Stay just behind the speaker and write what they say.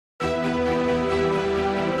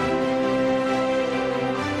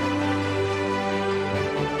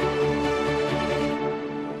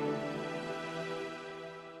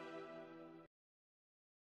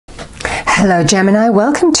Hello Gemini,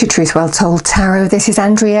 welcome to Truth Well Told Tarot. This is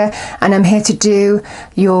Andrea and I'm here to do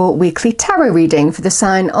your weekly tarot reading for the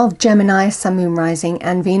sign of Gemini, Sun, Moon, Rising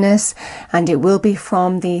and Venus, and it will be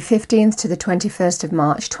from the 15th to the 21st of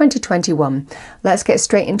March 2021. Let's get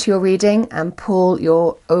straight into your reading and pull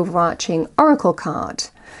your overarching oracle card.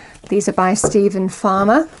 These are by Stephen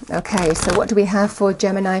Farmer. Okay, so what do we have for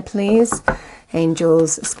Gemini, please?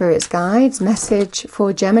 Angels, spirits, guides, message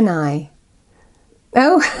for Gemini.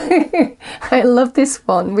 Oh, I love this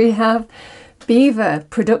one. We have Beaver,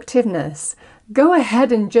 productiveness. Go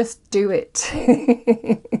ahead and just do it.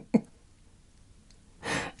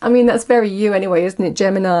 I mean, that's very you anyway, isn't it,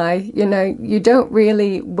 Gemini? You know, you don't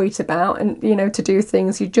really wait about and, you know, to do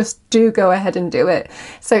things. You just do go ahead and do it.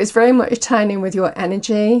 So it's very much tying in with your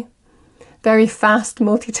energy. Very fast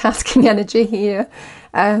multitasking energy here.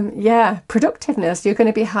 Yeah, productiveness. You're going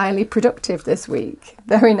to be highly productive this week.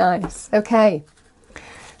 Very nice. Okay.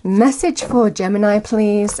 Message for Gemini,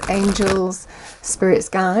 please. Angels, spirits,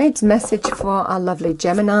 guides. Message for our lovely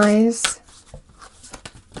Geminis.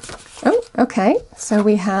 Oh, okay. So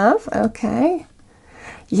we have, okay.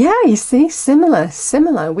 Yeah, you see, similar.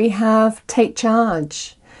 We have take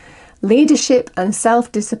charge. Leadership and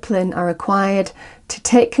self-discipline are required to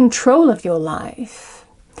take control of your life.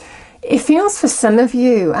 It feels for some of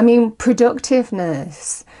you, I mean,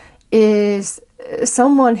 productiveness is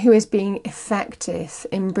someone who is being effective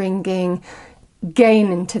in bringing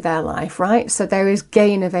gain into their life, right? So there is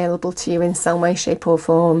gain available to you in some way, shape or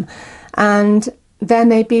form. And there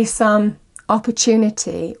may be some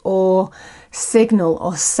opportunity or signal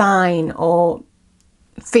or sign or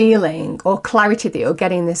feeling or clarity that you're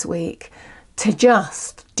getting this week to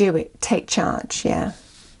just do it, take charge, yeah.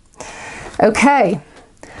 Okay.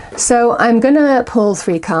 So I'm going to pull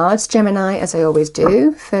 3 cards, Gemini, as I always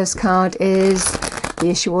do. First card is the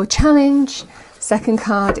issue or challenge. Second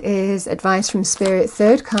card is advice from spirit.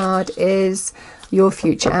 Third card is your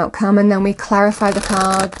future outcome. And then we clarify the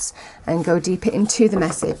cards and go deeper into the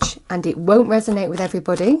message. And it won't resonate with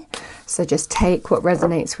everybody, so just take what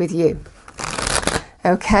resonates with you.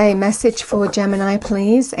 Okay, message for Gemini,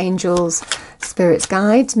 please. Angels, spirits,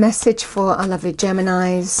 guides. Message for our lovely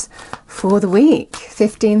Geminis for the week,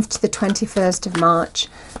 15th to the 21st of March,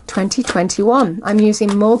 2021. I'm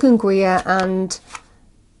using Morgan Greer and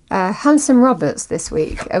Hanson Roberts this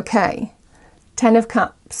week. Okay, 10 of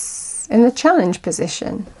Cups in the challenge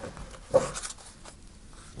position.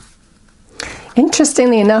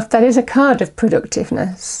 Interestingly enough, that is a card of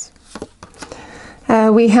productiveness.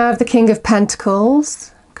 We have the King of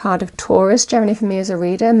Pentacles, card of Taurus, generally for me as a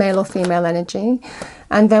reader, male or female energy.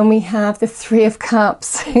 And then we have the 3 of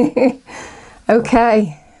Cups.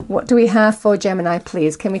 Okay, what do we have for Gemini,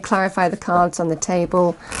 please? Can we clarify the cards on the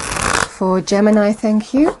table for Gemini?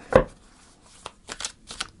 Thank you.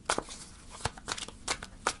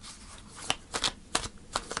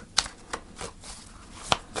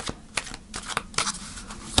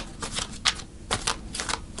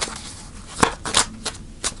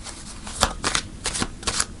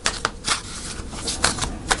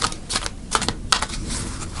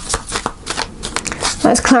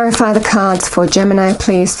 Let's clarify the cards for Gemini,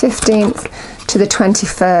 please. 15th to the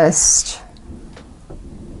 21st.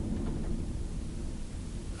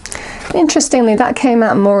 Interestingly, that came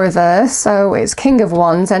out more reverse. So it's King of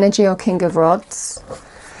Wands energy or King of Rods.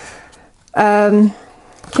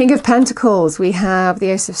 King of Pentacles, we have the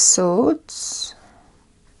Ace of Swords.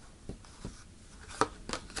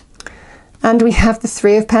 And we have the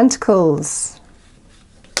 3 of Pentacles.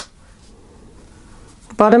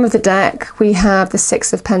 Bottom of the deck, we have the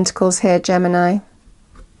 6 of Pentacles here, Gemini.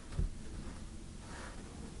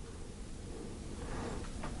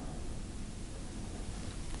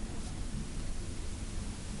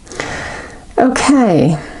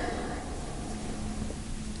 Okay.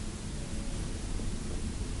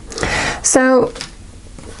 So,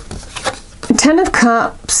 10 of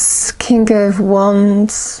Cups, King of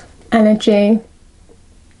Wands energy.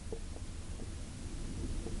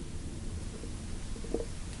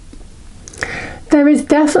 There is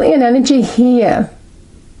definitely an energy here.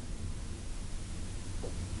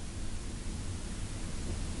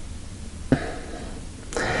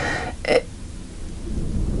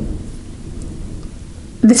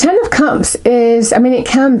 The 10 of Cups is, I mean, it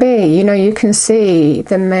can be, you know, you can see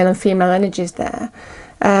the male and female energies there.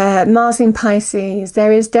 Mars in Pisces,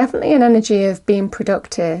 there is definitely an energy of being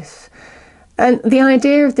productive. And the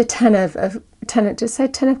idea of the 10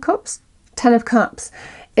 of Cups? 10 of Cups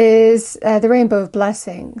is the Rainbow of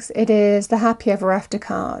Blessings. It is the Happy Ever After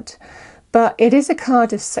card. But it is a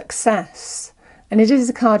card of success. And it is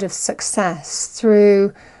a card of success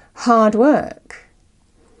through hard work.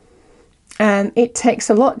 it takes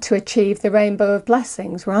a lot to achieve the rainbow of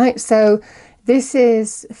blessings, right? So this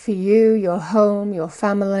is for you, your home, your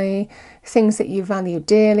family, things that you value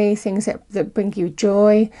dearly, things that bring you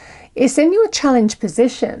joy. It's in your challenge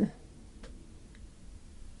position.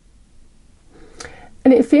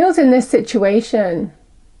 And it feels in this situation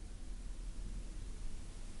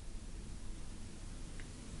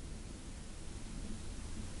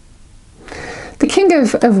the King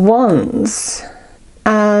of Wands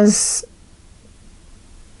as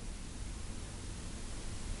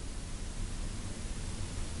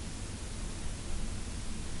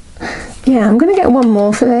yeah, I'm going to get one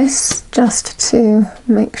more for this just to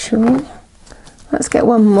make sure. Let's get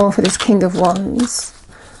one more for this King of Wands.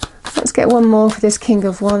 Let's get one more for this King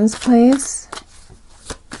of Wands, please.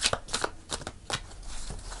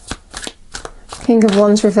 King of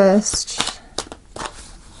Wands reversed.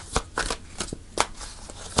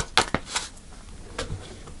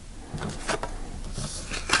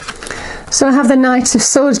 So I have the Knight of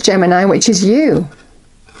Swords, Gemini, which is you.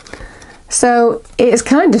 So it's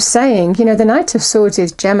kind of saying, you know, the Knight of Swords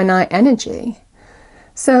is Gemini energy.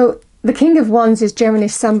 So the King of Wands is generally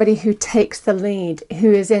somebody who takes the lead,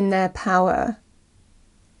 who is in their power.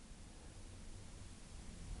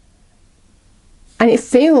 And it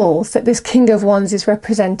feels that this King of Wands is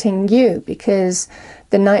representing you because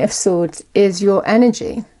the Knight of Swords is your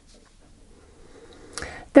energy.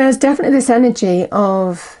 There's definitely this energy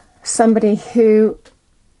of somebody who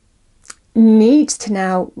needs to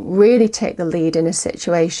now really take the lead in a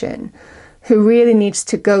situation, who really needs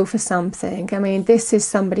to go for something. I mean, this is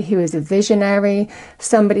somebody who is a visionary,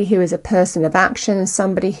 somebody who is a person of action,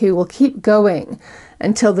 somebody who will keep going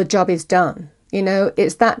until the job is done. You know,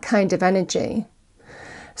 it's that kind of energy.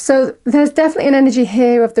 So there's definitely an energy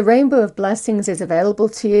here of the rainbow of blessings is available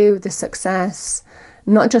to you, the success,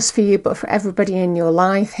 not just for you, but for everybody in your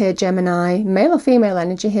life here, Gemini. Male or female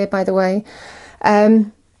energy here, by the way.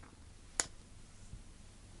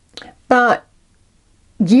 But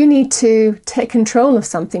you need to take control of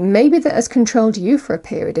something, maybe that has controlled you for a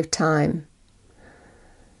period of time.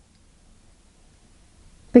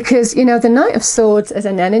 Because, you know, the Knight of Swords as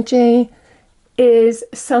an energy is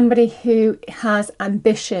somebody who has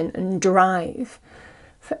ambition and drive.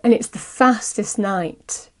 And it's the fastest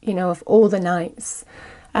knight, you know, of all the knights.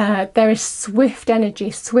 There is swift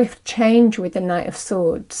energy, swift change with the Knight of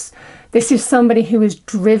Swords. This is somebody who is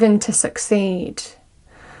driven to succeed.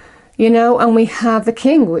 You know, and we have the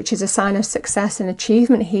King, which is a sign of success and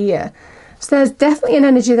achievement here. So there's definitely an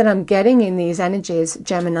energy that I'm getting in these energies,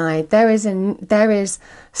 Gemini. There is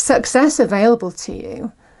success available to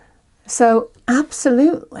you. So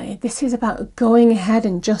absolutely, this is about going ahead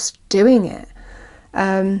and just doing it.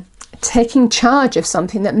 Taking charge of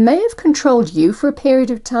something that may have controlled you for a period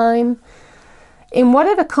of time. In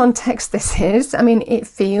whatever context this is, I mean, it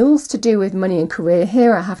feels to do with money and career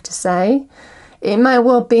here, I have to say. It might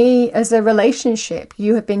well be as a relationship,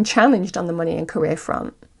 you have been challenged on the money and career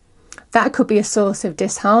front. That could be a source of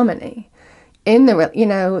disharmony in the, you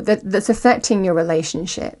know, that's affecting your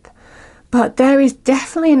relationship. But there is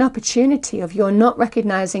definitely an opportunity of you're not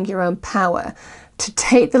recognizing your own power to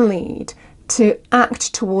take the lead, to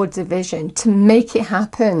act towards a vision, to make it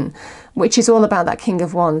happen, which is all about that King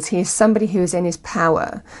of Wands. He is somebody who is in his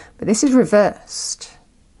power, but this is reversed.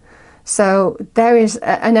 So there is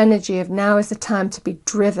an energy of now is the time to be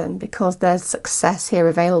driven because there's success here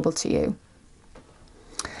available to you.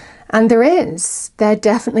 And there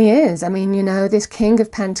definitely is. I mean, you know, this King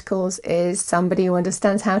of Pentacles is somebody who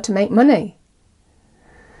understands how to make money.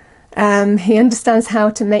 He understands how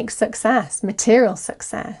to make success, material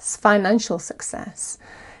success, financial success.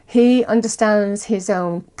 He understands his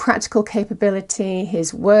own practical capability,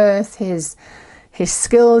 his worth, his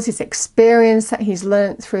skills, his experience that he's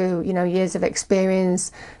learnt through, you know, years of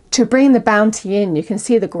experience to bring the bounty in. You can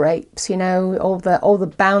see the grapes, you know, all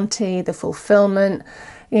the bounty, the fulfillment,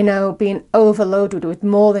 you know, being overloaded with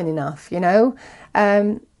more than enough, you know.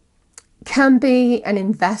 Can be an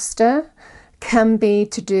investor, can be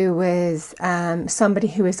to do with somebody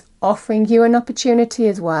who is offering you an opportunity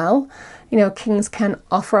as well. You know, kings can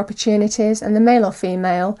offer opportunities, and the male or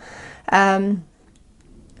female.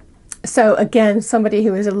 So again, somebody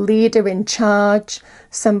who is a leader in charge,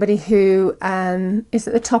 somebody who is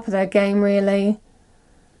at the top of their game, really.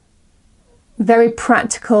 Very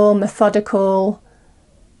practical, methodical,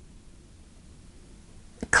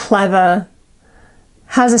 clever,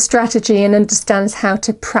 has a strategy and understands how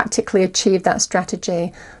to practically achieve that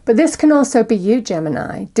strategy. But this can also be you,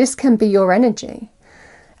 Gemini. This can be your energy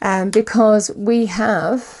because we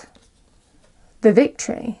have the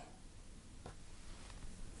victory.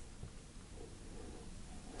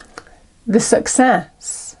 the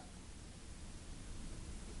success.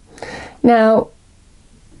 Now,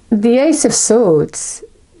 the Ace of Swords,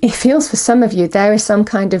 it feels for some of you there is some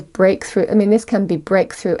kind of breakthrough. I mean, this can be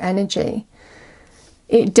breakthrough energy.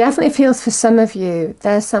 It definitely feels for some of you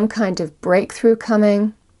there's some kind of breakthrough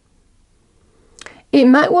coming. It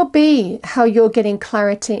might well be how you're getting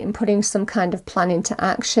clarity and putting some kind of plan into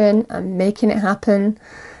action and making it happen,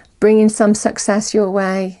 bringing some success your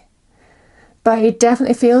way. But it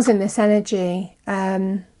definitely feels in this energy,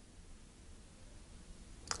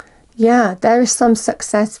 yeah, there is some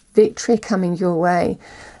success, victory coming your way.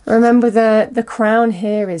 Remember, the crown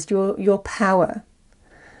here is your power.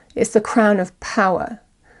 It's the crown of power,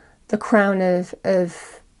 the crown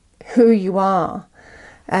of who you are.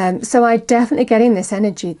 So I definitely get in this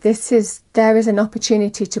energy. There is an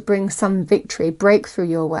opportunity to bring some victory, breakthrough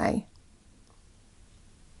your way.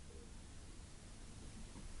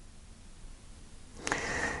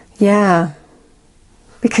 Yeah,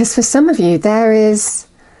 because for some of you there is,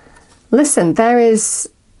 listen, there is,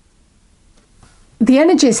 the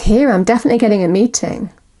energy is here. I'm definitely getting a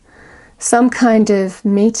meeting, some kind of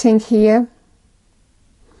meeting here.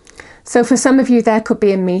 So for some of you there could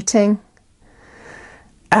be a meeting.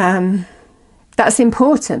 That's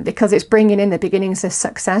important because it's bringing in the beginnings of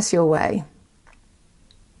success your way.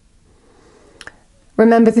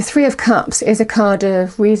 Remember, the Three of Cups is a card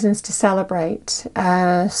of reasons to celebrate.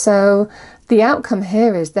 So the outcome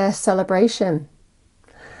here is their celebration.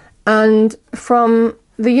 And from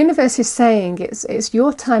the universe is saying it's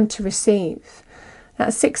your time to receive.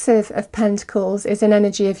 That Six of Pentacles is an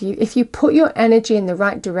energy of you. If you put your energy in the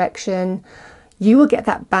right direction, you will get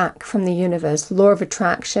that back from the universe. Law of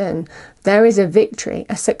attraction. There is a victory,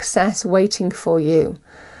 a success waiting for you.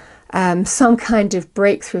 Some kind of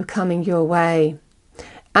breakthrough coming your way.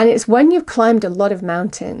 And it's when you've climbed a lot of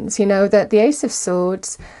mountains, you know, that the Ace of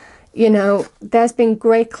Swords, you know, there's been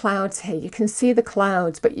grey clouds here. You can see the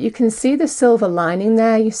clouds, but you can see the silver lining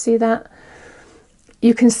there. You see that?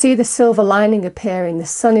 You can see the silver lining appearing. The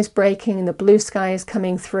sun is breaking and the blue sky is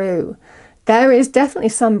coming through. There is definitely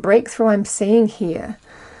some breakthrough I'm seeing here.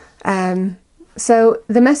 So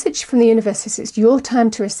the message from the universe is it's your time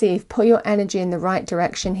to receive. Put your energy in the right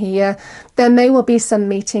direction here. There may well be some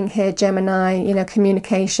meeting here, Gemini, you know,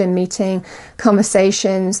 communication, meeting,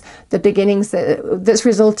 conversations, the beginnings that's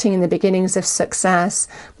resulting in the beginnings of success.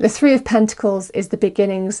 The Three of Pentacles is the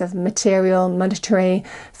beginnings of material, monetary,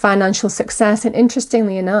 financial success. And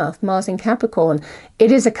interestingly enough, Mars in Capricorn, it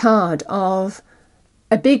is a card of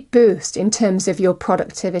a big boost in terms of your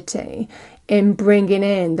productivity, in bringing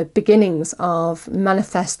in the beginnings of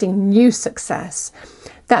manifesting new success.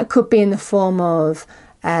 That could be in the form of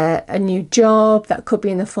a new job, that could be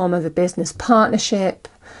in the form of a business partnership,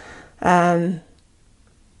 a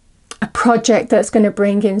project that's going to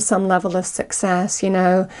bring in some level of success. You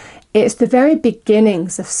know, it's the very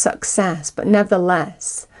beginnings of success, but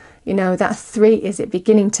nevertheless, you know, that three is it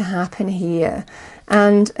beginning to happen here.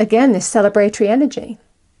 And again, this celebratory energy.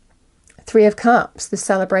 Three of Cups, the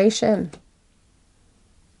celebration.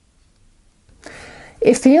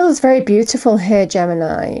 It feels very beautiful here,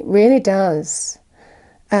 Gemini. It really does.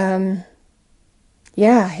 Yeah,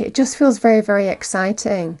 it just feels very, very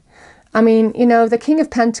exciting. I mean, you know, the King of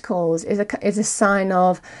Pentacles is a sign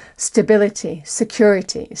of stability,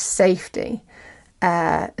 security, safety.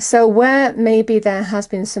 So where maybe there has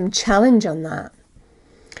been some challenge on that,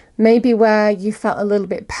 maybe where you felt a little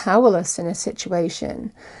bit powerless in a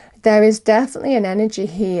situation, there is definitely an energy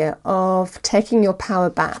here of taking your power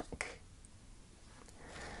back.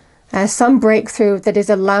 Some breakthrough that is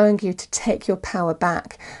allowing you to take your power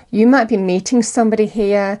back. You might be meeting somebody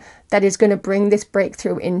here that is going to bring this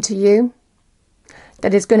breakthrough into you,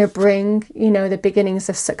 that is going to bring, you know, the beginnings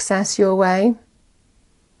of success your way.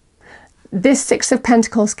 This Six of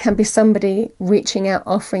Pentacles can be somebody reaching out,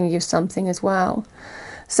 offering you something as well.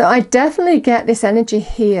 So I definitely get this energy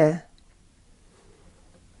here.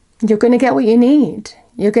 You're going to get what you need.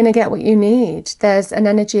 You're going to get what you need. There's an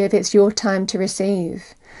energy of it's your time to receive.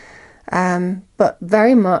 But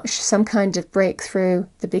very much some kind of breakthrough,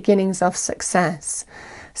 the beginnings of success.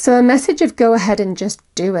 So a message of go ahead and just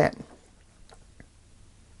do it.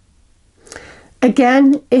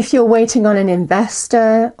 Again, if you're waiting on an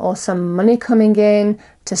investor or some money coming in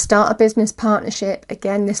to start a business partnership,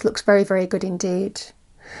 again, this looks very, very good indeed.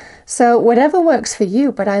 So whatever works for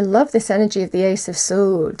you, but I love this energy of the Ace of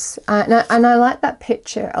Swords. And I like that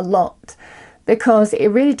picture a lot, because it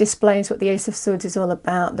really displays what the Ace of Swords is all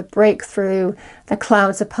about. The breakthrough, the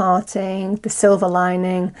clouds are parting, the silver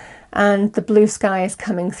lining, and the blue sky is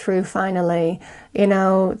coming through finally. You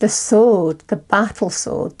know, the sword, the battle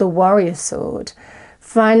sword, the warrior sword.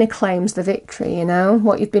 finally claims the victory, you know,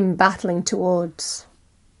 what you've been battling towards.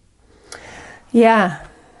 Yeah.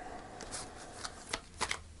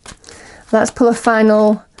 Let's pull a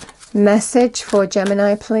final message for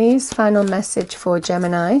Gemini, please. Final message for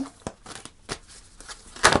Gemini.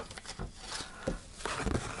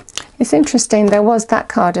 It's interesting, there was that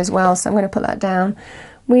card as well, so I'm going to put that down.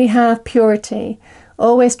 We have purity.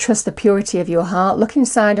 Always trust the purity of your heart. Look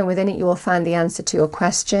inside, and within it you will find the answer to your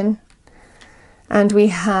question. And we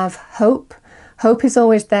have hope. Hope is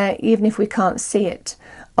always there, even if we can't see it.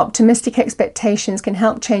 Optimistic expectations can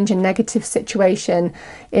help change a negative situation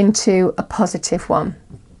into a positive one.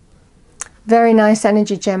 Very nice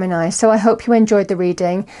energy, Gemini. So I hope you enjoyed the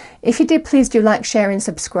reading. If you did, please do like, share and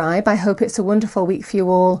subscribe. I hope it's a wonderful week for you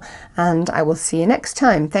all, and I will see you next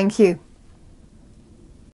time. Thank you.